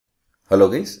Hello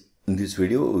guys, in this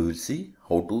video we will see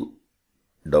how to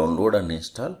download and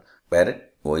install Parrot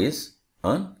OS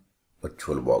on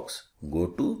VirtualBox. Go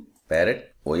to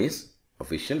Parrot OS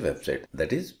official website,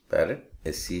 that is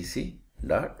parrotscc.org.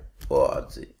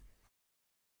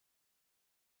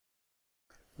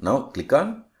 Now click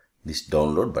on this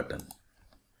download button.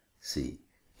 See,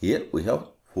 here we have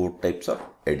 4 types of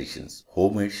editions: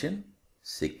 Home Edition,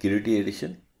 Security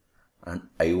Edition, and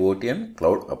IoT and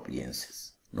Cloud Appliances.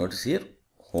 Notice here,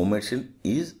 Home Edition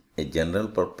is a general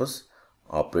purpose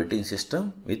operating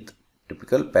system with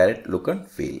typical Parrot look and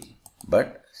feel.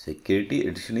 But Security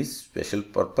Edition is special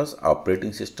purpose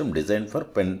operating system designed for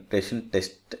penetration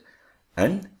test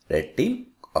and red team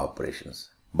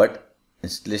operations. But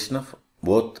installation of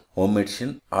both Home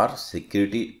Edition or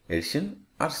Security Edition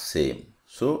are same.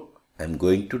 So I am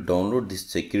going to download this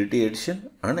Security Edition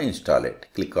and install it.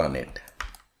 Click on it.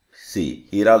 See,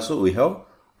 here also we have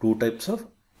 2 types of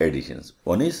editions.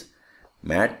 One is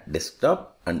Matte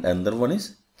Desktop and another one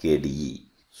is KDE.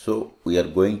 So we are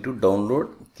going to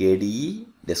download KDE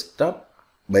Desktop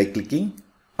by clicking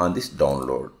on this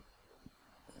download.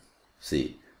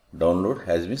 See, download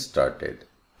has been started.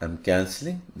 I am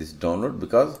cancelling this download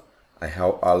because I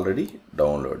have already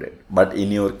downloaded. But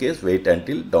in your case, wait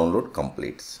until download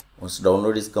completes. Once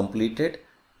download is completed,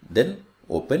 then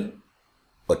open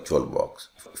VirtualBox.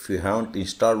 If you haven't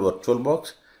installed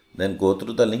VirtualBox, then go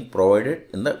through the link provided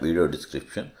in the video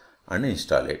description and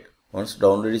install it. Once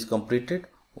download is completed,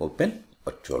 open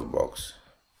VirtualBox.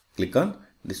 Click on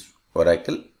this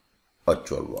Oracle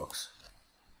VirtualBox.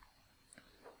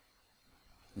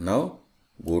 Now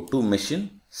go to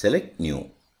machine, select new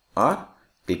or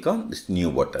click on this new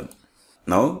button.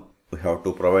 Now we have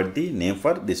to provide the name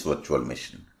for this virtual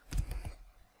machine.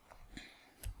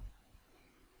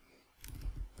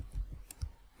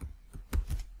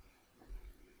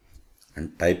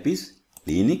 And type is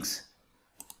Linux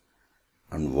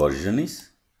and version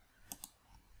is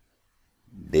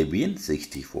Debian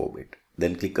 64-bit.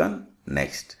 Then click on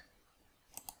next.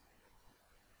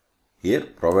 Here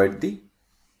provide the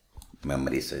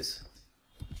memory size.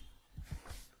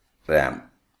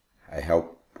 RAM, I have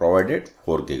provided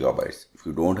 4 GB. If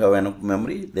you don't have enough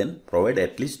memory, then provide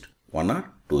at least 1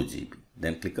 or 2 GB.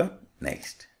 Then click on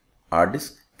next. Hard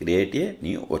disk, create a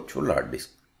new virtual hard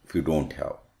disk if you don't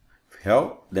have. Have,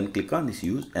 then click on this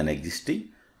use an existing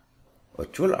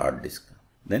virtual hard disk.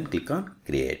 Then click on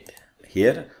create.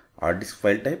 Here hard disk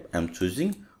file type I am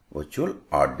choosing virtual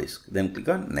hard disk. Then click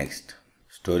on next.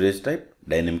 Storage type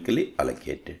dynamically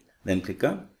allocated. Then click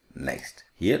on next.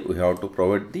 Here we have to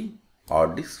provide the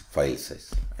hard disk file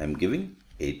size. I am giving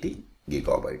 80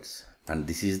 GB and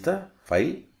this is the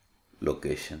file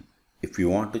location. If you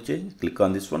want to change, click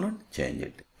on this one and change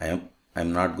it. I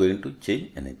am not going to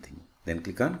change anything. Then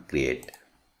click on create.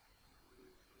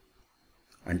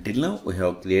 Until now we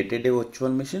have created a virtual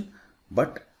machine,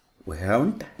 but we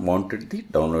haven't mounted the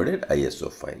downloaded ISO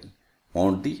file.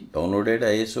 Mount the downloaded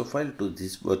ISO file to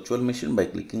this virtual machine by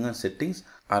clicking on settings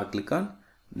or click on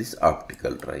this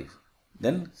optical drive.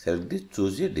 Then select this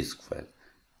choose a disk file.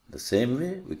 The same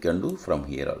way we can do from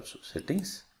here also.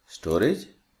 Settings, storage,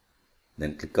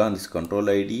 then click on this control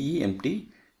IDE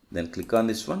empty, then click on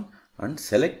this one and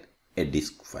select a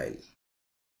disk file.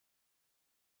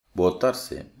 Both are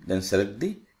same. Then select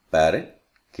the Parrot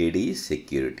KDE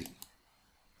Security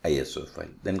ISO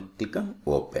file. Then click on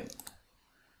open.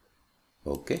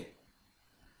 Okay.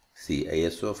 See,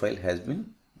 ISO file has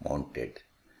been mounted.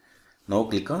 Now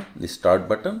click on the start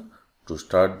button to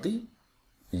start the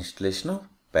installation of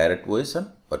Parrot OS and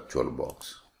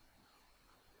VirtualBox.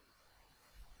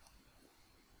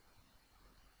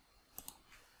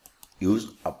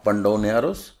 Use up and down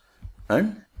arrows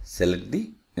and select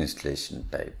the installation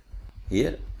type.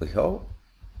 Here we have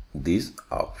these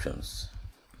options.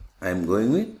 I am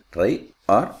going with try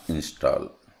or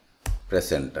install.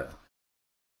 Press enter.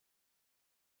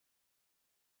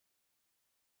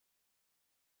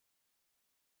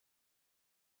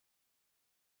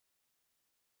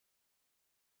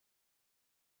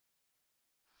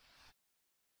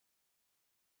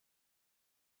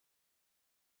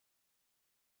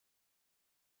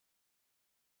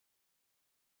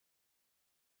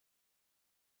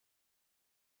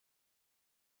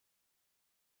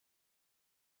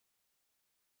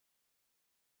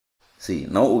 See,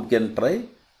 now we can try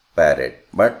Parrot,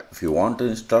 but if you want to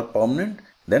install permanent,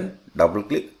 then double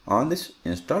click on this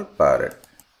install Parrot.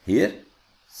 Here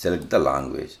select the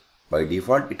language. By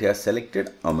default it has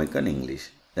selected American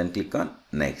English. Then click on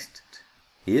next.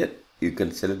 Here you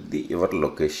can select your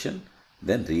location,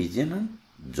 then region and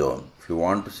zone. If you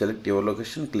want to select your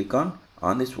location, click on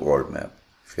this world map.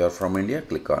 If you are from India,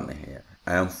 click on here.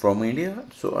 I am from India,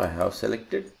 so I have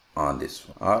selected on this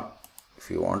one. Or if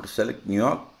you want to select New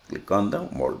York, click on the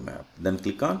world map. Then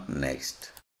click on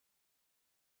next.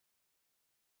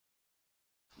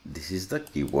 This is the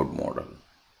keyboard model.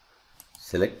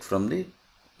 Select from the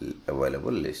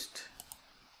available list.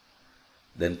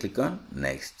 Then click on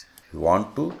next. If you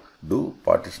want to do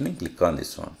partitioning, click on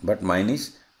this one. But mine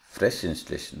is fresh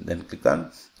installation. Then click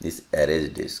on this erase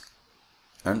disk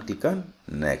and click on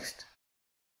next.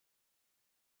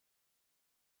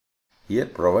 Here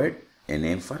provide a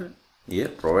name for, here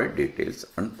provide details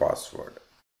and password.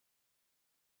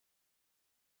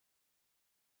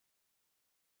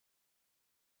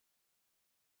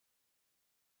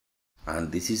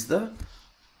 And this is the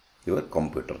your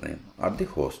computer name or the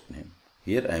host name.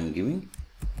 Here I am giving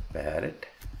Parrot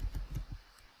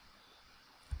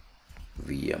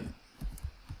VM.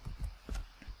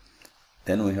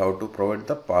 Then we have to provide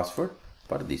the password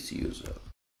for this user.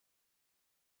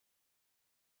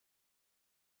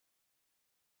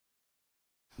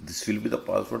 This will be the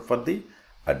password for the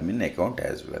admin account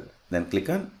as well. Then click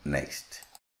on next.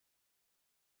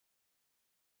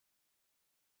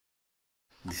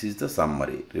 This is the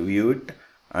summary. Review it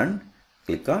and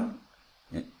click on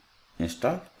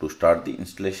install to start the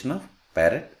installation of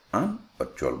Parrot on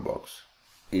VirtualBox.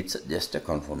 It's just a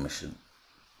confirmation.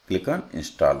 Click on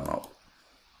install now.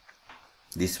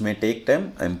 This may take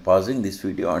time. I am pausing this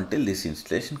video until this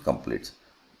installation completes.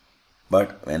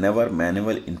 But whenever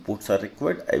manual inputs are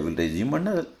required, I will resume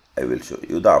and I will show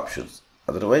you the options.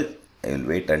 Otherwise, I will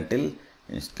wait until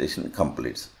installation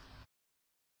completes.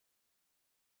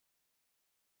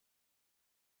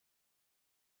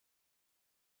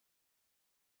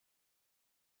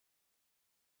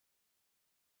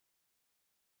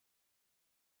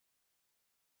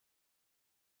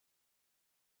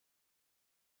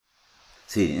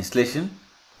 See, installation,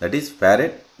 that is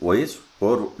Parrot OS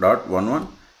 4.11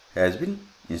 has been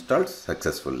installed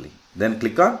successfully. Then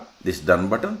click on this done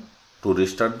button to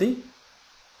restart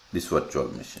this virtual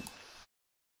machine.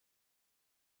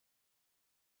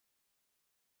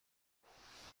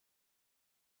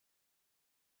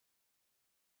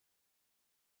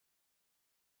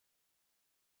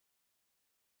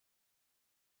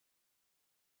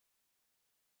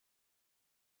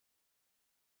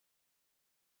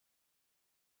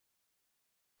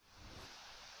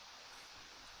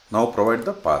 Now provide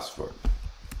the password.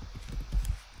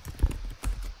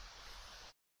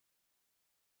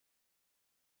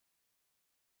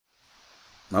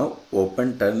 Now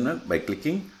open terminal by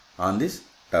clicking on this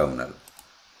terminal,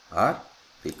 or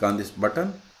click on this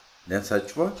button, then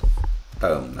search for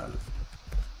terminal.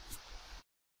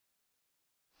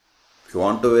 If you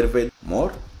want to verify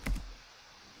more,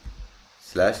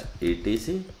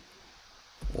 /etc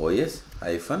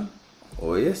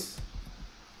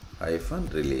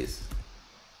os-release.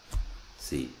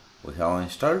 See, we have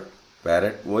installed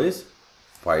Parrot OS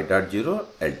 5.0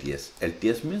 LTS.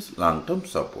 LTS means long-term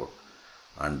support,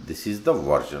 and this is the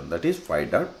version, that is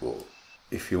 5.0.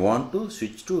 If you want to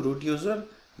switch to root user,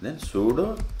 then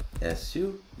sudo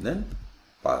su then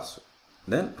password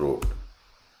then root.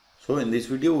 So in this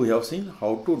video we have seen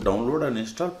how to download and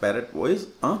install Parrot OS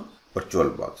on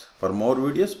VirtualBox. For more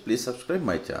videos, please subscribe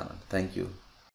my channel. Thank you.